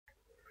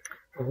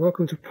Well,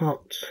 welcome to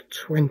part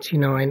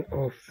 29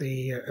 of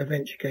the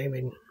adventure game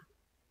in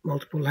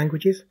multiple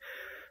languages.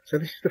 So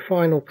this is the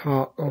final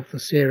part of the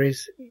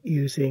series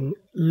using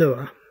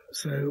Lua.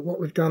 So what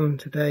we've done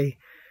today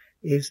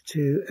is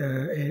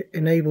to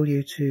enable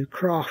you to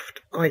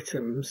craft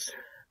items.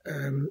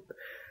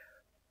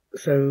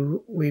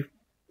 So we've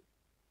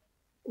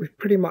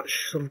pretty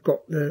much sort of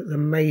got the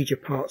major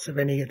parts of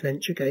any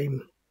adventure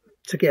game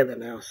together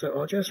now. So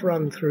I'll just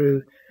run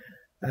through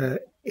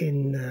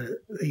in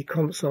the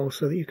console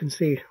so that you can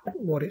see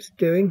what it's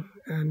doing,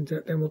 and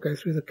then we'll go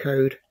through the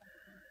code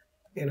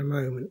in a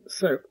moment.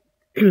 So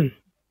as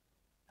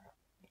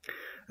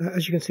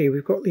you can see,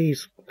 we've got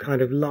these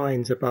kind of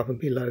lines above and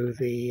below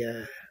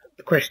the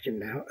question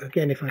now.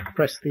 Again, if I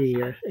press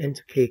the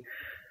enter key,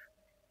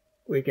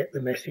 we get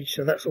the message,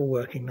 so that's all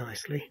working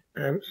nicely.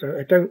 So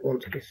I don't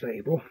want to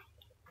disable.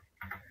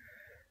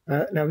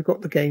 Now we've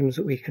got the games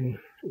that we can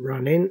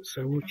run in,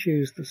 so we'll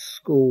choose the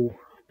school.txt,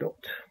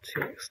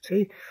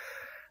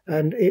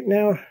 and it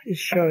now is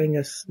showing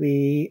us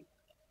the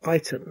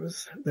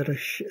items that are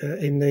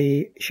in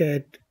the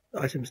shared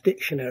items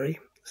dictionary.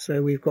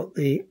 So we've got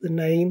the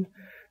name,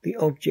 the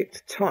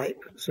object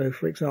type. So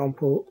for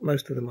example,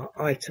 most of them are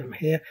item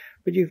here,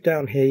 but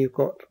down here you've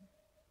got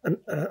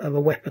a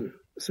weapon.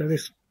 So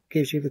this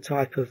gives you the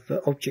type of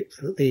objects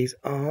that these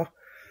are,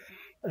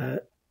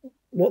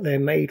 what they're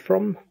made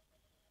from.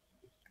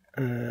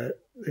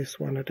 This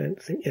one, I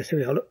don't think, yes, here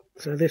we are, look.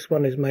 So this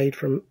one is made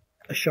from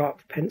a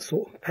sharp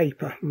pencil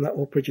paper, and that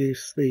will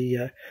produce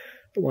the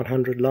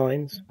 100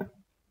 lines.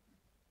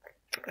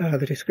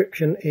 The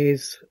description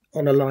is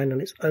on a line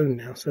on its own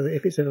now, so that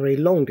if it's a very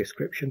long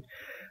description,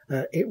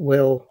 it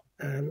will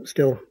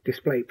still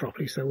display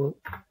properly. So we'll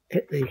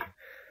hit the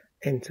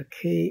enter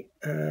key.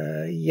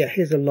 Yeah,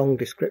 here's a long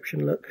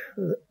description, look.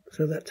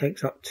 So that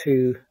takes up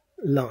 2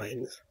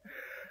 lines.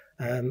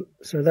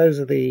 So those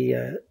are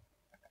the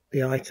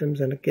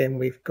items, and again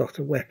we've got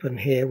a weapon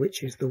here,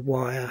 which is the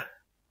wire.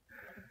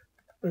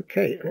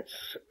 Okay,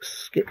 let's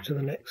skip to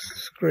the next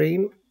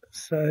screen.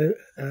 So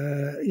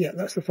yeah,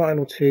 that's the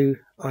final 2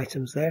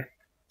 items there.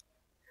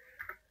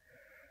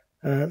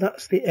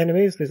 That's the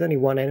enemies. There's only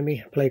one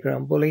enemy,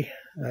 playground bully.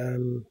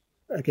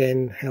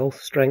 Again, health,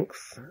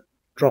 strength,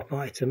 drop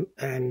item,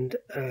 and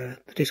the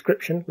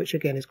description, which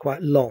again is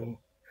quite long.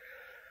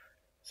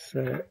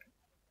 So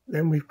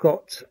then we've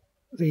got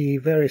the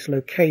various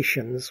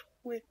locations,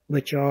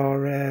 which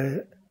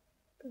are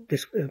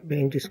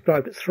being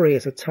described at 3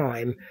 at a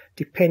time,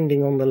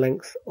 depending on the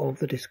length of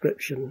the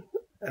description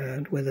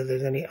and whether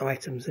there's any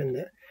items in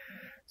there.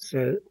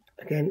 So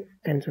again,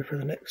 enter for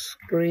the next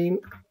screen.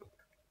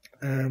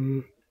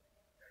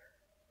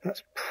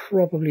 That's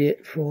probably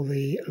it for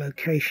the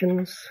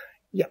locations.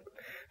 Yep.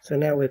 So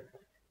now we're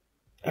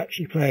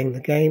actually playing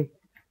the game.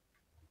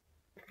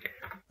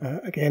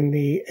 Again,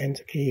 the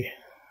enter key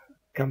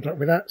comes up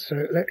with that.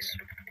 So let's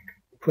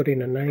put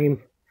in a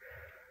name.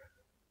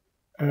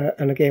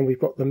 And again, we've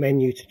got the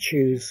menu to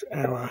choose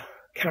our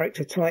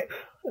character type,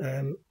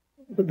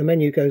 but the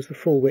menu goes the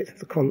full width of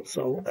the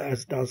console,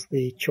 as does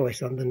the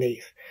choice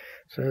underneath.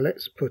 So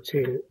let's put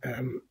in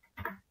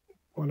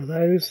one of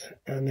those,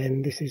 and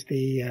then this is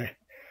the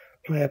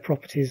player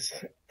properties,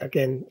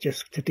 again,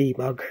 just to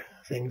debug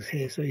things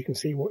here so you can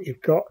see what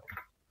you've got.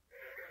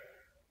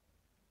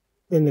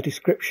 Then the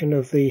description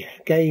of the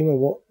game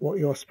or what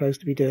you're supposed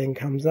to be doing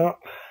comes up.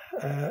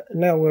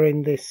 Now we're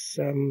in this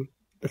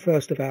the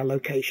first of our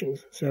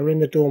locations. So we're in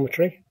the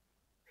dormitory.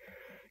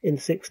 In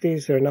the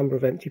 60s, there are a number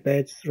of empty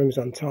beds, the room's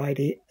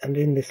untidy, and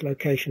in this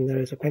location there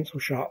is a pencil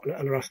sharpener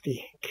and a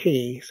rusty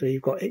key. So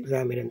you've got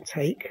examine and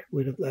take,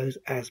 with those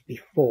as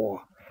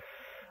before.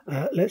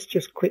 Let's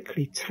just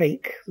quickly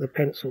take the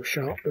pencil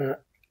sharpener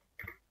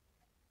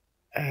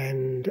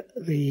and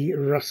the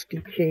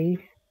rusty key.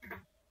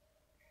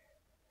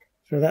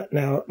 So that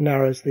now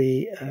narrows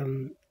the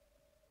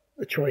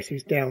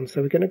choices down. So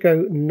we're going to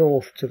go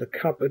north to the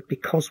cupboard.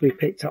 Because we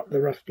picked up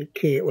the rusty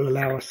key, it will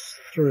allow us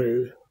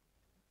through.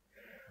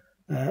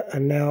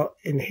 And now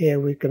in here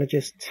we're going to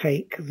just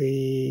take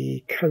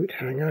the coat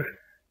hanger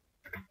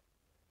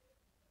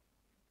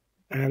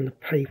and the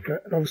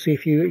paper. And obviously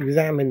if you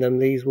examine them,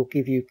 these will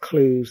give you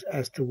clues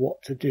as to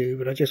what to do,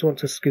 but I just want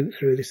to scoot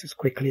through this as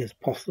quickly as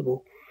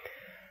possible.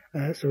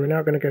 So we're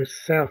now going to go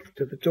south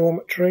to the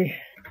dormitory,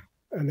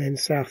 and then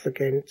south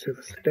again to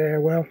the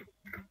stairwell.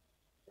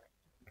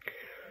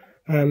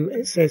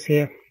 It says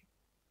here,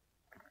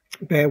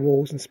 bare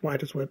walls and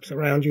spiders' webs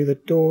around you. The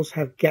doors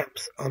have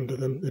gaps under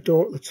them. The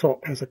door at the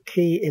top has a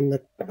key in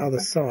the other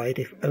side,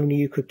 if only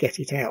you could get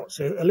it out.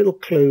 So a little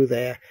clue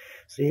there.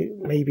 So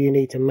maybe you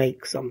need to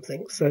make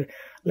something. So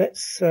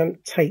let's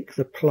take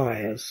the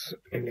pliers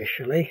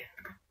initially.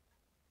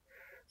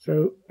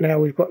 So now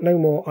we've got no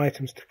more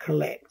items to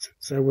collect.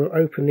 So we'll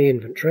open the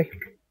inventory.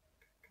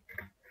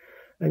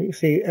 And you can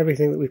see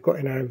everything that we've got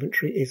in our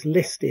inventory is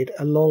listed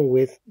along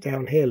with,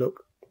 down here,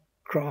 look,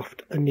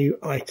 craft a new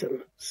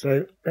item.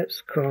 So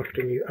let's craft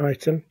a new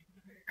item.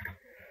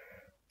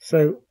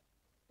 So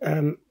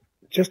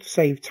just to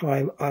save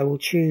time, I will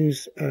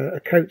choose a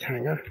coat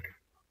hanger,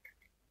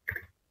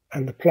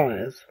 and the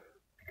pliers,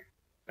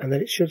 and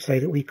then it should say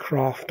that we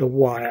craft a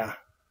wire.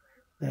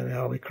 There we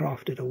are, we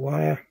crafted a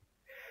wire.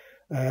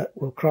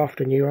 We'll craft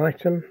a new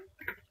item,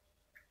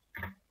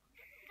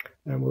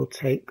 and we'll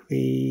take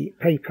the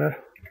paper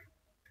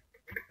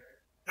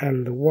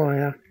and the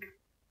wire,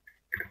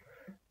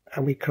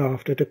 and we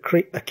crafted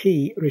a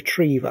key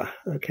retriever.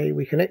 Okay,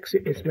 we can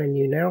exit this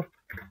menu now,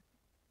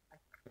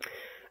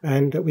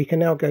 and we can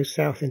now go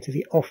south into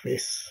the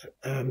office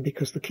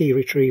because the key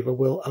retriever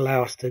will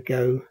allow us to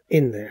go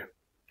in there.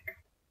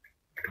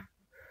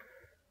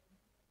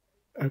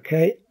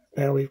 Okay,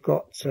 now we've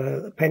got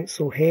the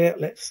pencil here.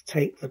 Let's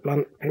take the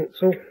blunt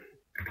pencil.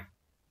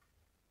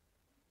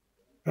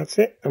 That's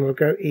it, and we'll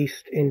go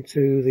east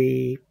into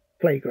the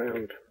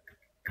playground.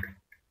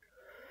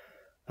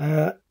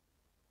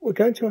 We're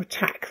going to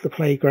attack the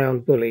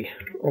playground bully,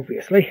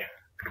 obviously,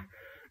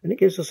 and it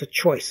gives us a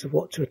choice of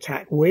what to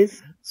attack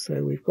with.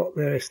 So we've got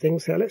various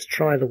things here. Let's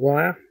try the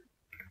wire.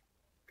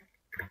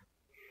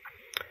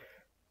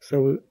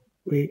 So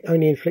we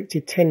only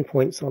inflicted 10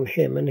 points on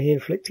him, and he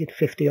inflicted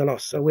 50 on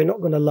us, so we're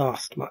not going to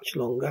last much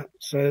longer.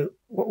 So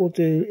what we'll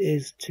do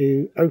is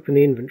to open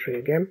the inventory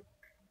again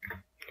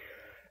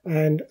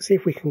and see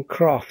if we can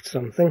craft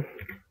something.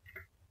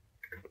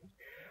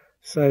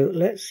 So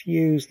let's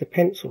use the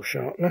pencil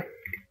sharpener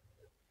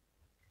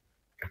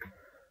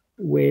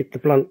with the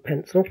blunt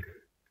pencil,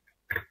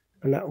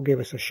 and that will give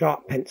us a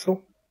sharp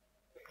pencil.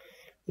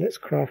 Let's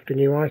craft a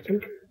new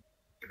item.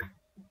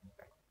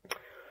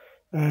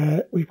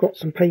 We've got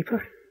some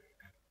paper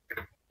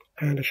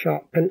and a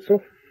sharp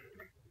pencil,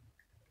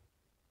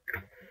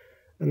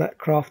 and that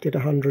crafted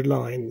 100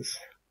 lines.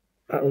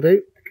 That'll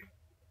do.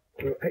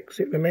 We'll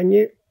exit the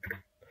menu,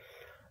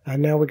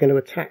 and now we're going to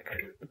attack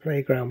the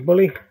playground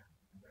bully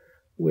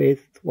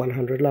with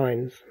 100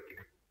 lines.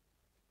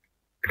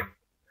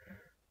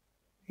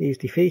 He's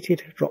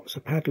defeated, drops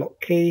a padlock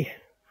key,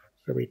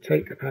 so we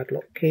take the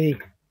padlock key,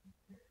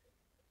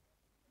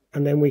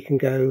 and then we can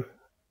go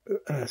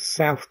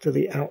south to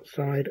the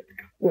outside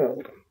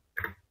world.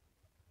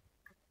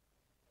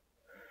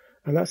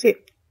 And that's it.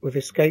 We've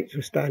escaped,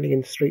 we're standing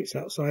in the streets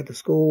outside the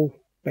school,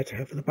 better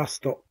head for the bus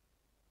stop,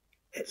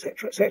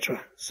 etc,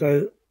 etc.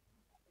 So,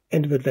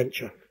 end of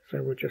adventure.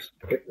 So we'll just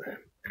click there.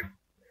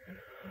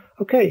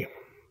 Okay.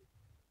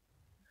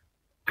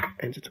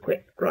 Enter to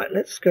quit. Right,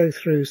 let's go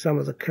through some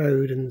of the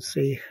code and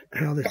see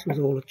how this was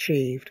all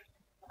achieved.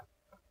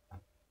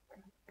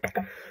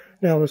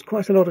 Now, there's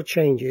quite a lot of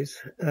changes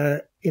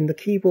in the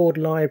keyboard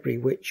library,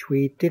 which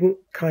we didn't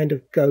kind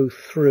of go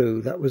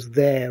through. That was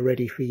there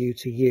ready for you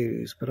to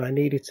use, but I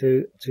needed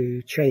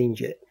to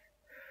change it.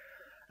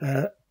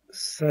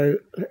 So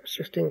let's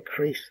just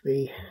increase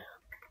the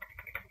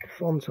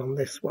font on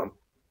this one.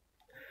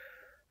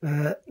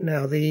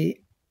 Now, the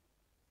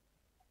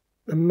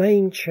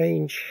main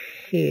change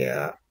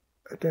here,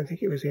 I don't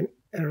think it was in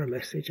error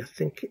message, I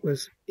think it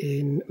was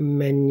in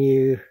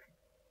menu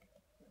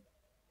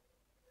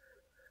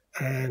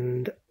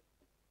and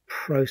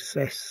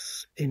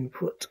process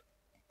input.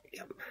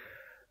 Yep.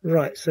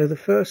 Right, so the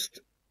first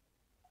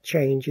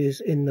change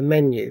is in the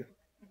menu.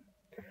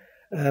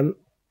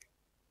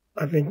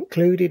 I've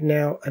included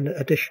now an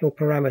additional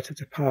parameter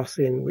to pass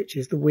in, which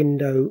is the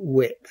window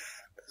width,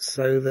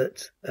 so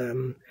that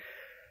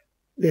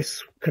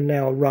this can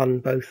now run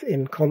both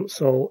in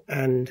console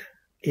and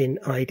in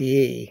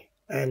IDE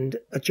and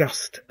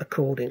adjust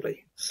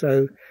accordingly.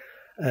 So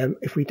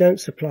if we don't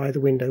supply the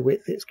window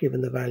width, it's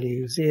given the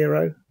value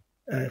 0.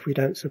 If we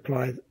don't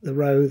supply the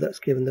row, that's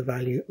given the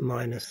value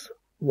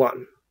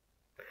 -1.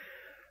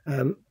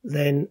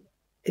 Then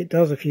it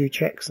does a few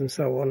checks and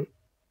so on,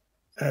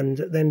 and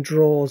then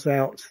draws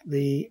out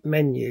the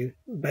menu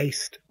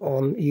based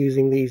on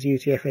using these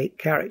UTF-8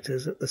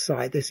 characters at the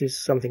side. This is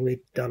something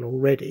we've done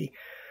already.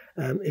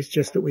 It's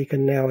just that we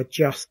can now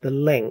adjust the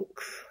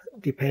length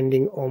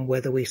depending on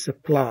whether we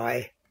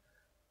supply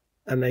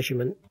a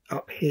measurement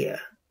up here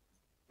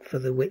for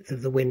the width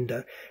of the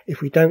window.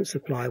 If we don't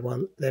supply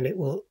one, then it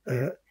will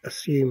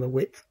assume a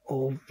width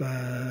of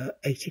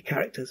 80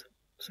 characters.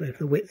 So if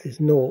the width is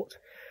 0,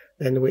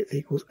 then the width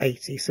equals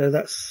 80. So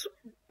that's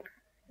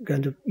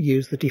going to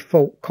use the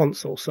default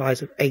console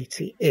size of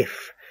 80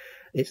 if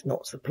it's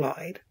not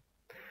supplied.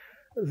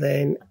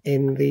 Then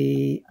in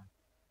the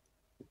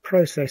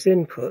process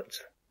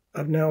input,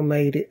 I've now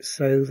made it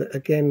so that,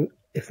 again,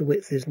 if the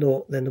width is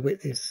 0, then the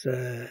width is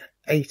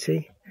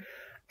 80.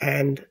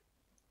 And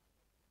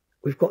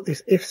we've got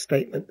this if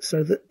statement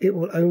so that it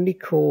will only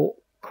call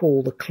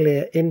the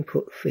clear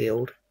input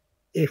field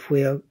if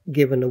we are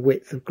given a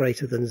width of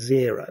greater than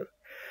 0.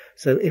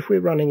 So if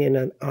we're running in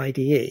an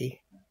IDE,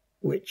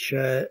 which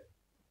it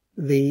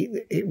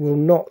will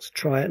not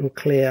try and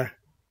clear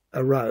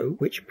a row,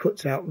 which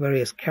puts out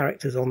various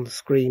characters on the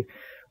screen,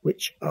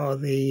 which are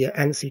the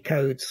ANSI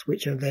codes,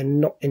 which are then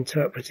not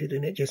interpreted,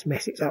 and it just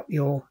messes up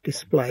your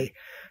display.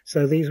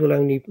 So these will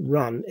only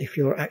run if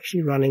you're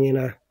actually running in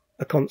a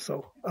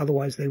console,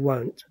 otherwise they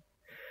won't.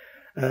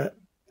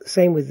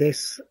 Same with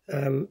this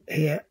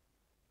here.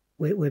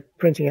 We're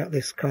printing out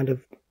this kind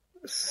of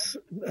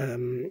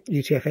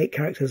UTF-8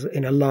 characters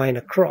in a line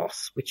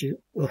across, which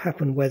will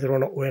happen whether or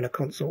not we're in a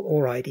console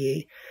or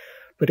IDE,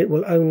 but it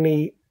will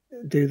only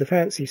do the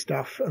fancy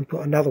stuff and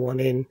put another one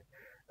in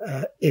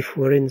if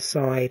we're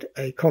inside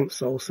a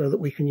console, so that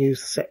we can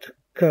use set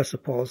cursor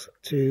pos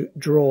to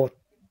draw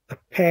a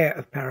pair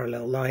of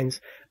parallel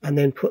lines and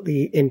then put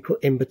the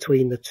input in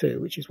between the two,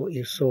 which is what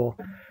you saw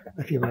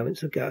a few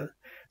moments ago.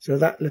 So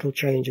that little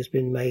change has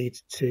been made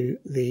to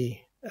the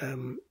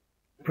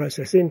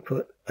process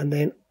input, and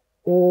then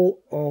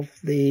all of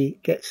the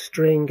get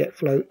string, get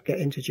float, get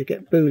integer,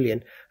 get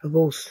boolean have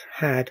also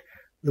had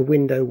the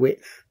window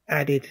width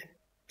added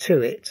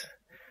to it,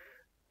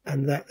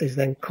 and that is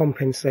then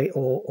compensate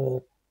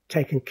or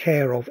taken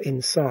care of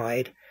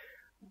inside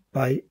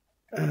by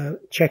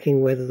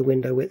checking whether the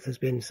window width has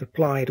been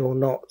supplied or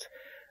not,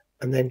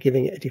 and then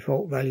giving it a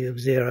default value of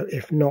 0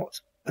 if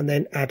not, and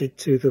then added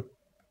to the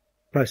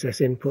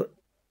process input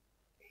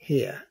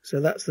here. So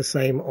that's the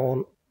same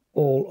on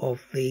all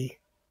of the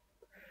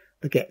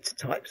get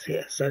types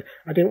here. So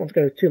I didn't want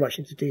to go too much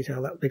into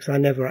detail that because I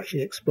never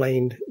actually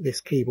explained this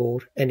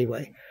keyboard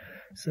anyway.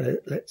 So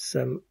let's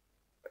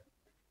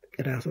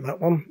get out of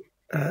that one.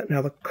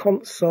 Now the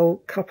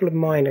console, couple of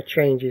minor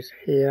changes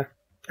here.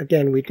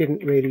 Again, we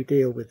didn't really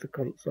deal with the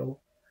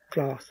console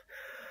class.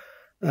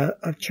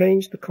 I've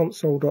changed the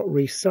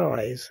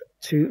console.resize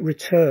to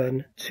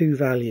return two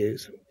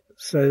values.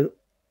 So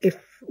if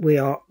we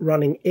are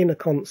running in a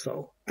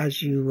console,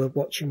 as you were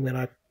watching when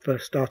I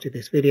first started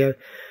this video,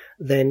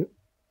 then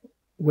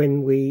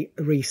when we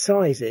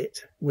resize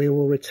it, we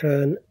will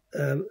return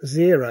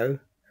 0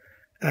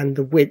 and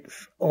the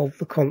width of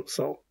the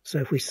console. So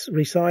if we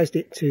resized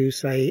it to,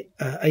 say,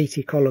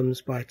 80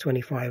 columns by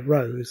 25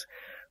 rows,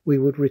 we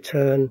would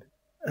return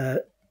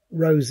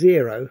row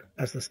 0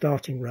 as the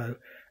starting row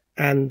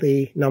and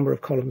the number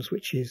of columns,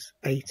 which is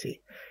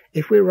 80.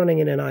 If we're running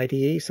in an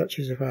IDE, such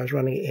as if I was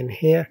running it in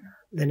here,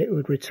 then it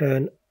would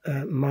return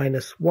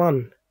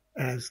 -1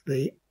 as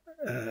the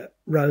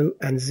row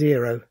and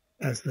 0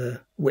 as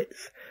the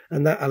width.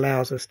 And that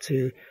allows us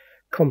to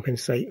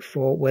compensate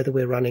for whether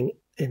we're running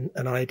in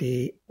an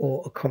IDE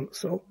or a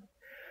console.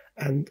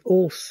 And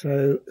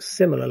also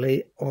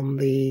similarly on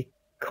the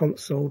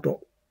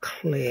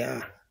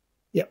console.clear,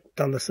 yep,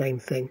 done the same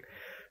thing.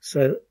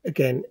 So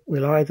again,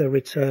 we'll either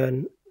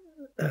return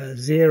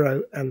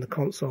 0 and the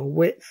console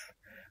width,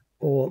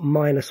 or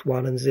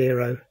 -1 and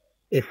 0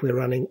 if we're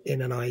running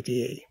in an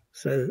IDE.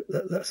 So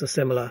that's a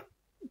similar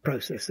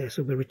process there.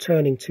 So we're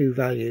returning two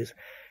values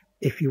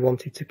if you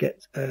wanted to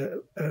get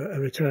a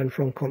return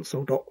from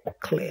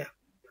console.clear.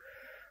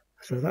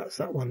 So that's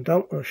that one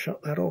done. We'll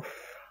shut that off.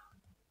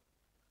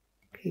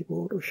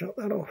 Keyboard will shut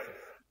that off.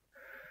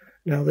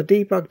 Now the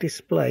debug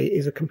display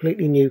is a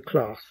completely new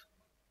class.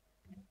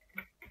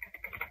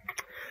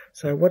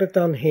 So what I've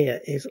done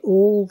here is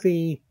all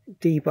the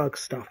debug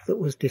stuff that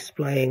was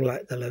displaying,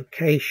 like the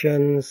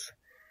locations,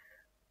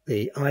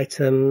 the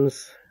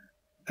items,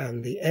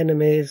 and the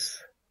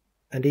enemies,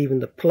 and even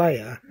the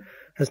player,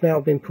 has now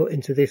been put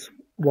into this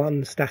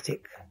one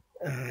static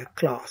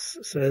class.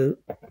 So,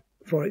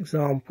 for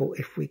example,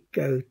 if we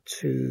go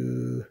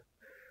to,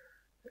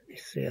 let me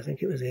see, I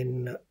think it was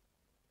in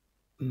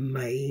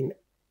main,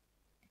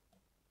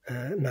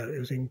 no, it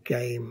was in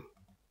game.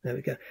 There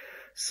we go.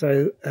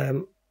 So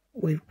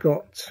we've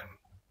got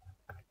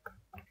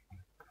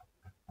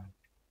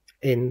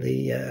in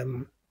the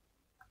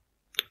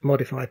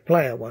modified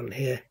player one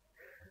here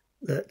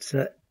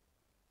that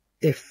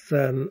if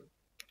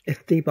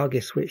debug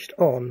is switched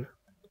on,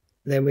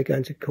 then we're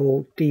going to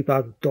call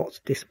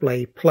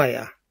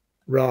debug.displayPlayer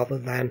rather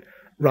than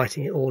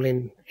writing it all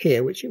in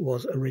here, which it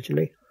was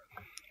originally.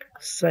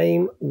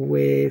 Same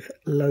with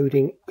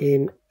loading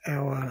in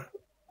our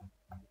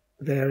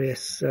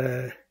various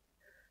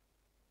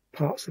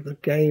parts of the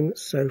game.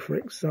 So for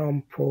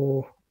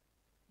example,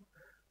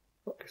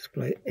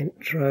 display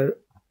intro.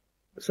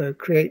 So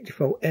create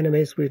default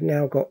enemies. We've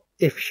now got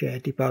if share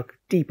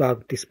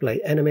debug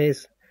display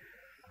enemies.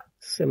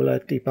 Similar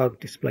debug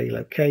display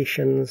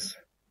locations,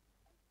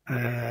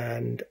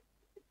 and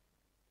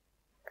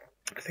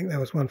I think there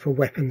was one for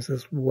weapons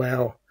as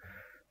well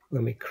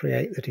when we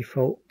create the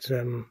default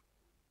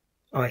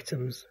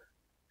items.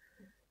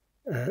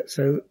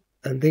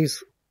 And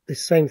this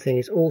same thing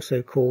is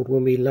also called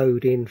when we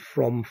load in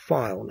from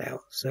file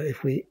now. So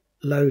if we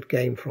load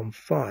game from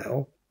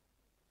file,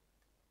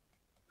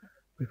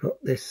 we've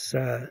got this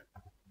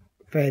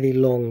fairly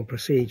long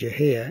procedure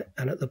here,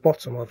 and at the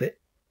bottom of it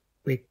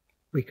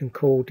we can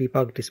call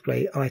debug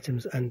display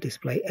items and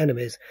display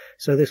enemies.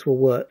 So this will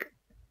work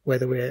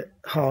whether we're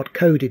hard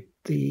coded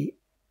the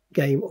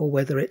game or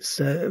whether it's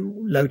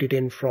loaded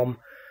in from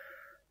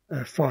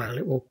a file.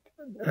 It will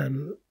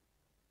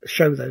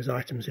show those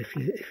items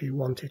if you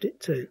wanted it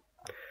to.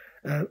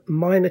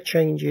 Minor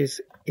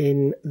changes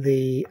in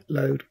the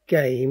load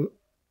game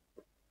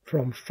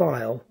from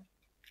file,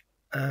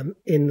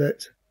 in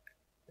that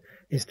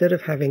instead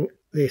of having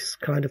this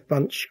kind of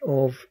bunch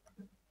of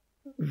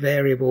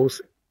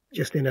variables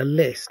just in a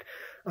list,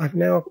 I've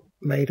now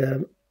made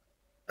a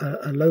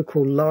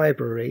local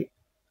library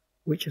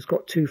which has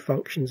got three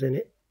functions in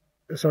it,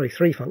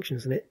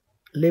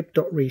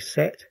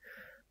 lib.reset,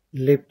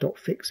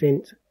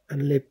 lib.fixint,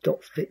 and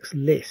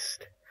lib.fixlist,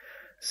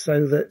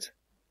 so that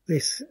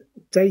this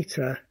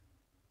data,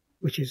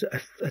 which is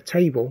a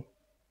table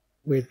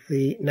with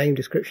the name,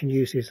 description,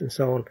 uses, and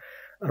so on,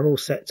 are all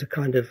set to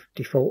kind of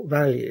default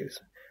values,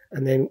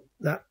 and then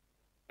that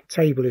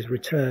table is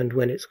returned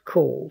when it's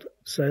called.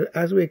 So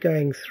as we're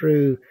going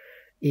through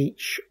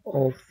each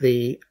of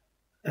the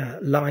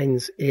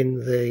lines in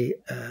the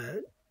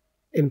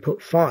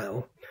input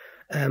file,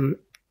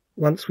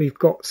 once we've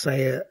got,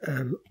 say,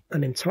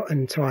 an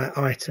entire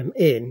item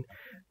in,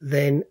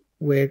 then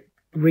we're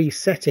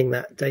resetting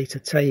that data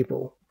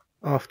table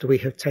after we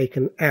have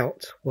taken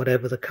out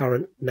whatever the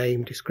current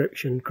name,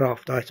 description,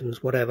 craft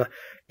items, whatever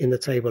in the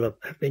table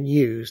have been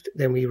used.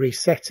 Then we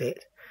reset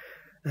it.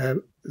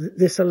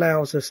 This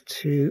allows us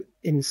to,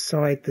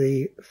 inside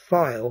the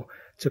file,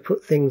 to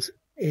put things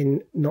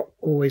in not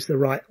always the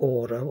right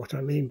order. What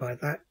I mean by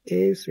that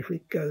is, if we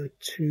go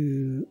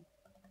to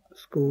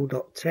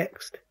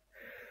school.txt,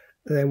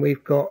 then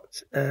we've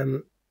got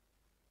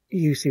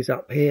uses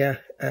up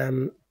here,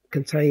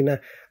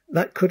 container.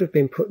 That could have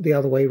been put the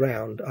other way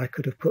round. I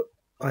could have put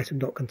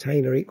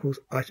item.container equals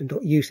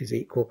item.uses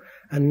equal,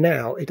 and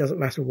now it doesn't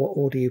matter what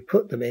order you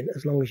put them in,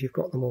 as long as you've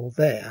got them all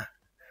there,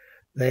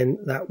 then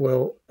that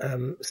will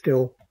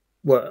still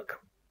work,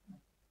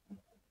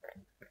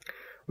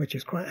 which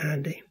is quite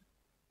handy.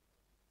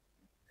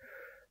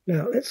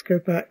 Now let's go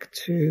back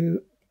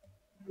to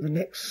the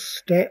next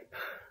step,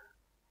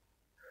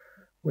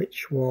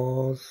 which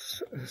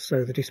was,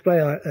 so the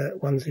display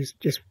ones is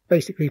just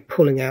basically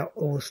pulling out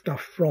all the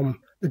stuff from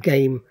the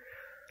game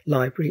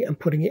library and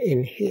putting it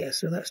in here.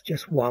 So that's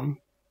just one.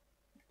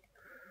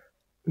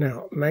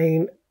 Now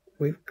main,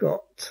 we've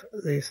got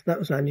this, that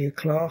was our new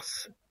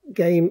class.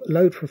 Game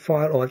load from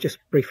file, I just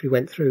briefly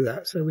went through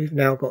that. So we've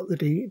now got the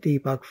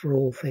debug for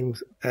all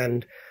things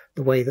and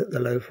the way that the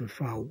load from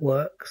file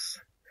works.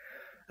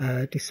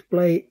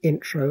 Display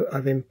intro,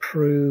 I've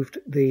improved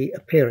the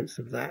appearance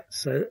of that.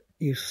 So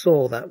you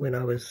saw that when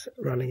I was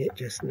running it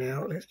just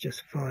now. Let's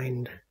just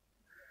find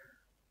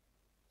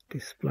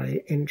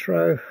display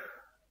intro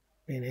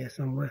in here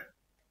somewhere.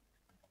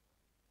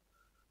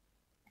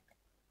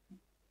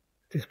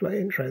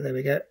 Display intro, there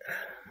we go.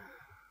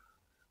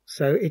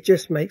 So it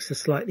just makes a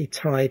slightly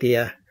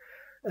tidier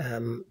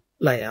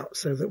layout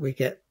so that we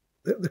get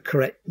the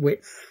correct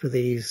width for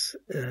these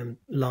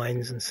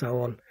lines and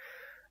so on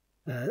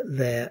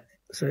there.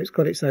 So it's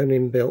got its own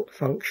inbuilt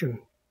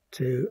function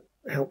to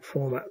help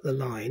format the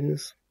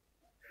lines,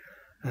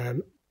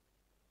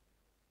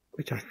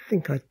 which I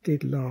think I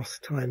did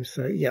last time.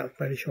 So yeah, I'm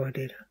fairly sure I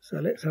did. So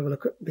let's have a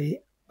look at the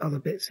other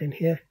bits in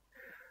here.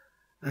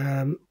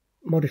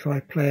 Modify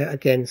player,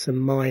 again, some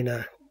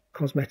minor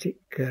cosmetic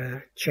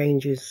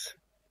changes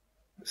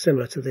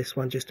similar to this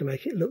one, just to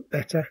make it look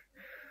better.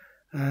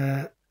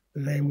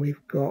 Then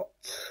we've got,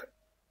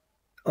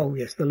 oh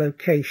yes, the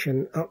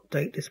location,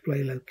 update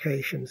display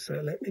location. So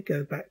let me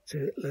go back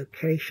to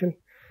location,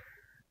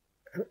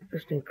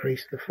 just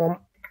increase the font.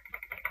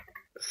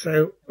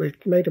 So we've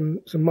made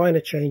some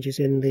minor changes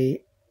in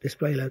the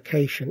display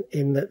location,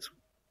 in that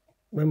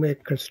when we're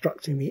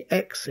constructing the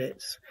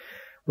exits,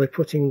 we're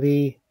putting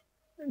the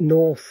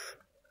north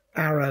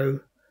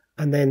arrow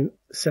and then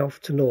self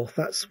to north.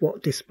 That's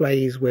what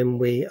displays when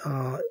we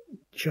are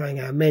showing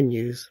our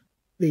menus,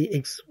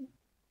 the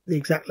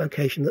exact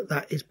location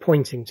that is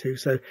pointing to.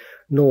 So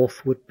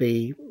north would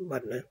be, I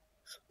don't know,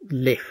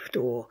 lift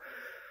or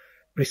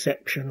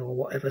reception or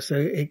whatever. So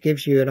it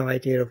gives you an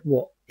idea of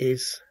what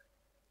is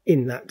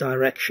in that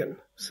direction.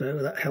 So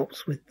that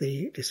helps with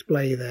the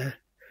display there.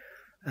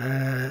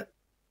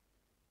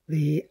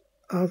 The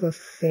other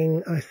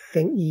thing, I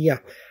think, yeah,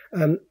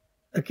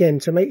 again,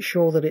 to make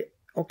sure that it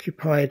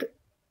occupied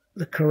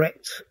the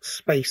correct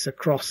space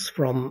across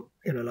from,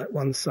 you know, like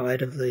one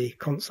side of the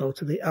console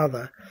to the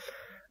other,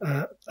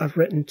 I've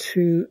written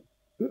two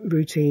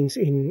routines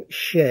in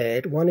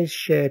shared. One is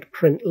shared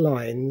print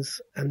lines,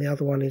 and the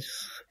other one is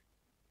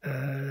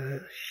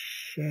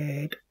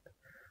shared,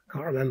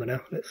 can't remember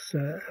now. Let's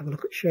have a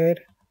look at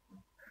shared.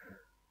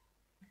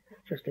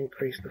 Just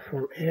increase the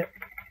font here.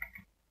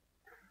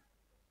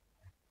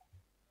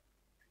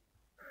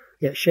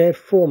 Yeah, shared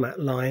format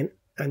line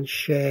and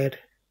shared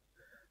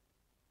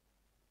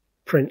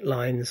print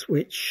lines,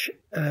 which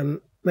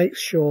makes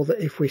sure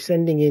that if we're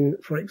sending in,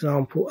 for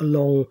example, a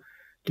long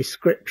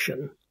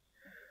description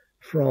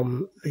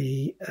from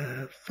the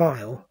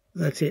file,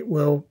 that it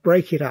will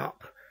break it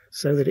up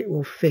so that it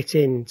will fit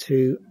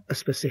into a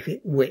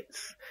specific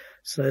width.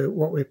 So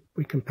what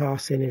we can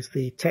pass in is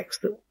the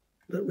text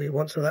that we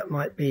want. So that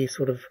might be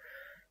sort of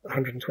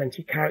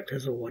 120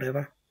 characters or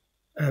whatever.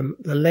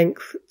 The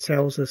length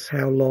tells us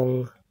how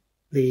long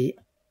the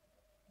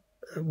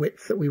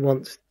width that we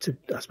want to,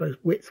 I suppose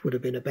width would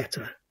have been a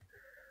better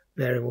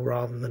variable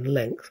rather than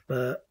length,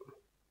 but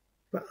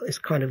it's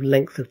kind of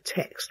length of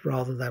text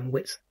rather than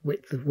width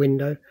of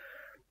window.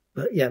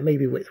 But yeah,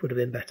 maybe width would have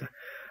been better.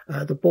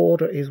 The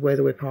border is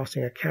whether we're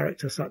passing a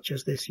character such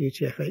as this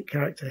UTF-8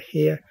 character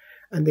here,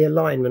 and the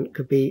alignment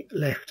could be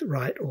left,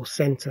 right or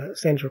centre.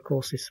 Centre, of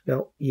course, is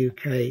spelt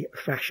UK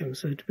fashion,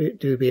 so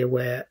do be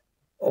aware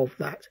of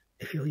that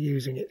if you're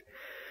using it.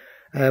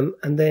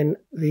 And then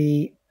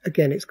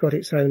again, it's got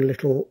its own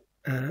little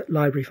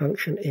library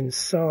function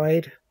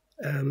inside,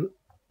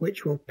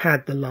 which will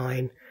pad the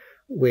line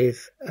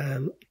with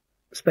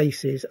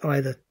spaces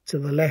either to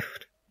the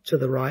left, to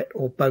the right,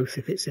 or both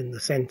if it's in the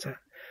centre,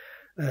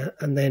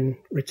 and then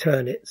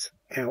return it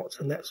out,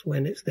 and that's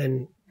when it's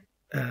then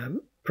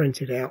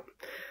printed out.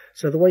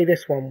 So the way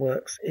this one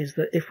works is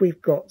that if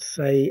we've got,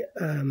 say,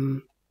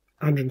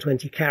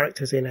 120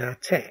 characters in our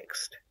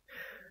text,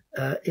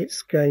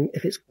 it's going,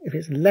 if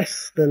it's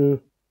less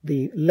than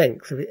the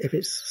length of it, if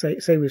it's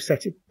say we've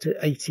set it to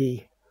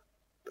 80,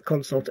 the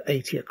console to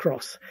 80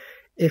 across,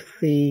 if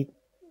the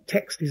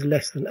text is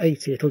less than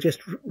 80, it'll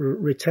just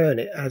return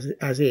it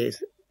as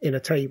is in a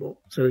table.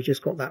 So we've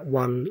just got that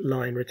one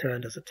line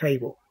returned as a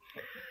table.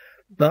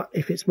 But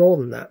if it's more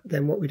than that,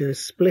 then what we do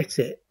is split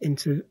it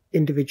into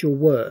individual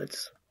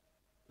words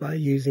by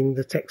using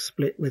the text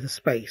split with a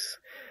space.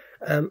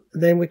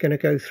 Then we're going to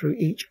go through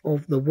each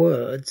of the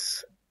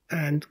words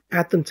and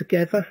add them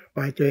together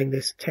by doing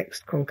this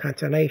text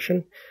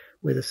concatenation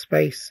with a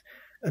space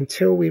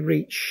until we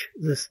reach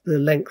the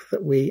length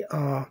that we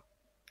are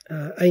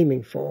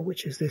aiming for,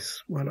 which is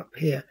this one up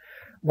here.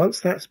 Once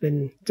that's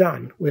been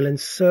done, we'll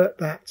insert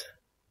that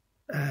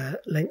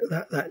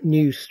that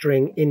new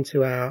string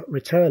into our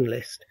return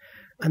list,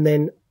 and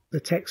then the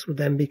text would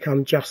then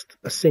become just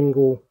a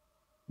single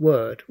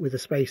word with a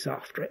space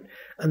after it,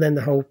 and then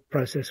the whole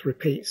process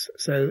repeats.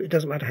 So it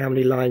doesn't matter how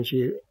many lines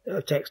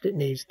of text it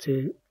needs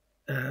to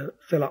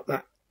fill up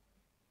that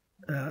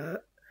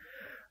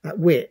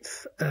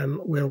width.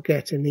 We'll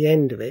get in the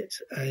end of it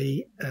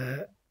a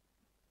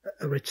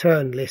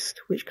return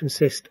list which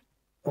consists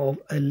of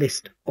a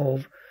list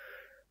of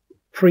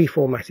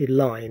pre-formatted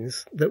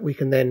lines that we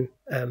can then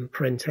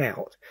print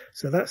out.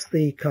 So that's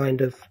the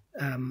kind of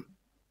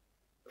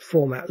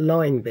format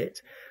line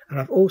bit. And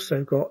I've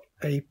also got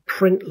a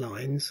print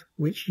lines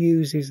which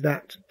uses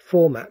that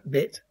format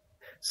bit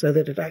so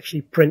that it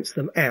actually prints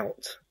them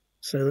out.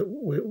 So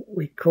that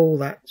we call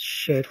that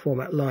shared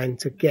format line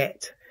to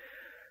get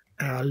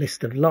our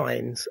list of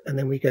lines, and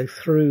then we go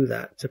through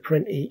that to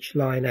print each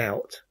line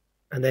out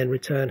and then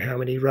return how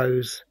many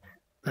rows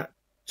that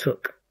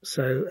took.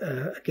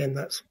 So again,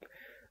 that's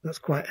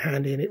quite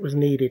handy, and it was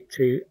needed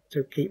to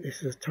keep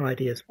this as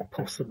tidy as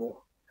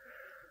possible.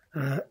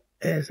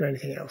 Is there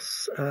anything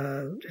else?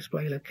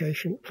 Display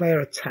location, player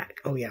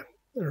attack. Oh yeah,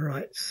 all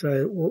right.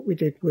 So what we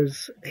did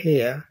was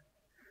here,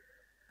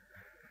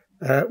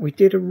 we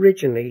did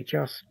originally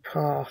just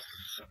pass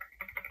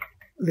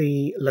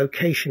the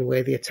location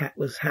where the attack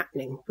was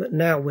happening, but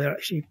now we're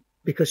actually,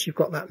 because you've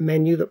got that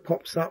menu that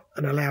pops up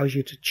and allows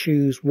you to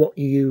choose what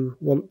you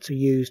want to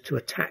use to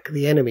attack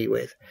the enemy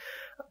with.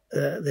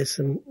 There's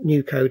some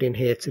new code in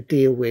here to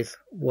deal with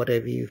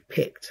whatever you've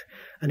picked,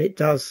 and it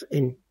does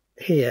in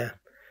here.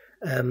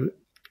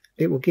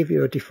 It will give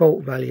you a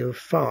default value of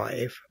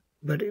 5,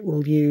 but it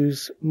will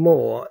use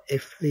more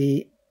if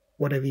the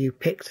whatever you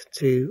picked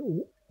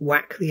to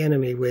whack the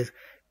enemy with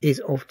is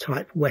of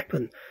type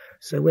weapon.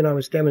 So when I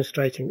was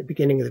demonstrating at the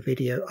beginning of the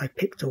video, I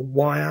picked a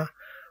wire.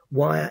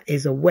 Wire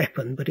is a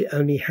weapon, but it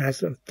only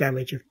has a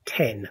damage of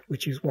 10,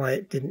 which is why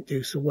it didn't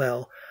do so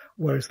well.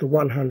 Whereas the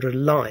 100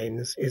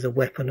 lines is a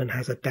weapon and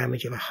has a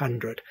damage of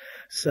 100.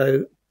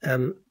 So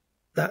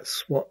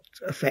that's what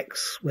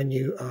affects when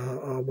you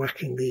are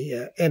whacking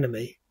the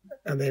enemy.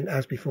 And then,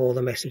 as before,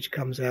 the message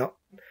comes out.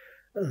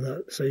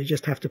 So you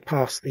just have to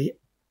pass the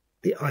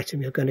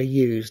item you're going to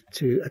use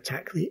to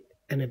attack the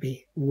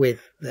enemy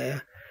with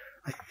there.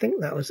 I think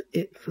that was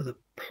it for the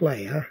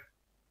player.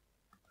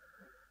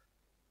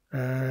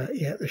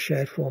 Yeah, the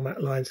shared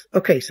format lines.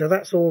 Okay, so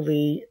that's all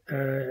the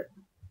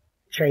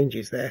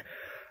changes there.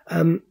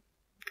 I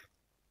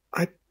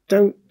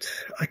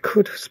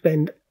could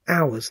spend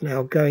hours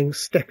now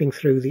stepping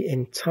through the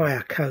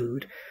entire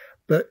code,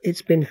 but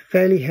it's been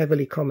fairly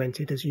heavily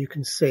commented, as you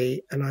can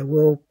see, and I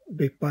will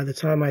be, by the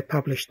time I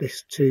publish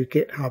this to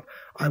GitHub,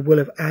 I will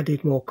have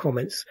added more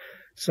comments.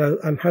 So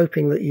I'm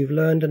hoping that you've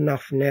learned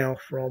enough now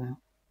from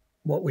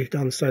what we've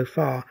done so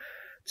far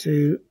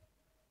to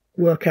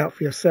work out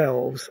for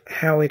yourselves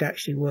how it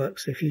actually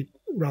works if you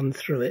run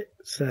through it.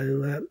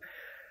 So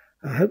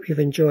I hope you've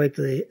enjoyed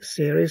the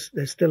series.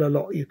 There's still a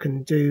lot you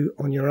can do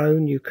on your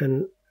own. You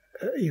can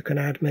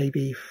add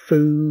maybe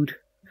food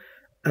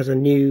as a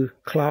new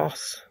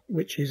class,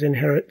 which is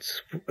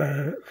inherits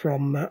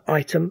from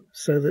item,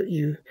 so that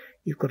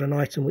you've got an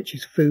item which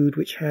is food,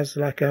 which has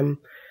like a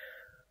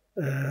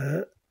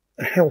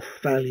health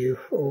value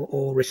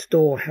or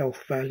restore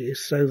health value,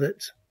 so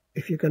that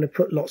if you're going to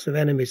put lots of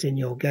enemies in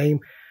your game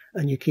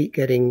and you keep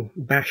getting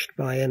bashed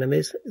by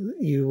enemies,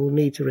 you will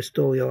need to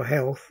restore your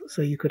health.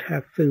 So you could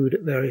have food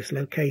at various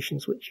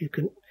locations which you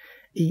can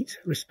eat,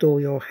 restore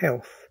your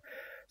health.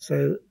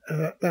 So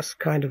that's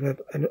kind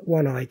of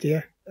one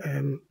idea,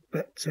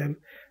 but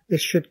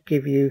this should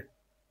give you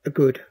a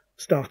good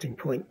starting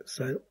point.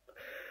 So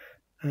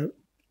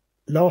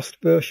last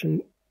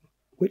version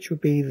which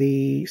would be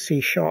the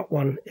C#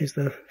 one, is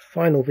the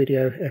final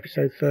video,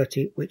 episode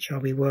 30, which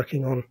I'll be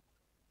working on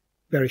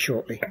very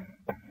shortly.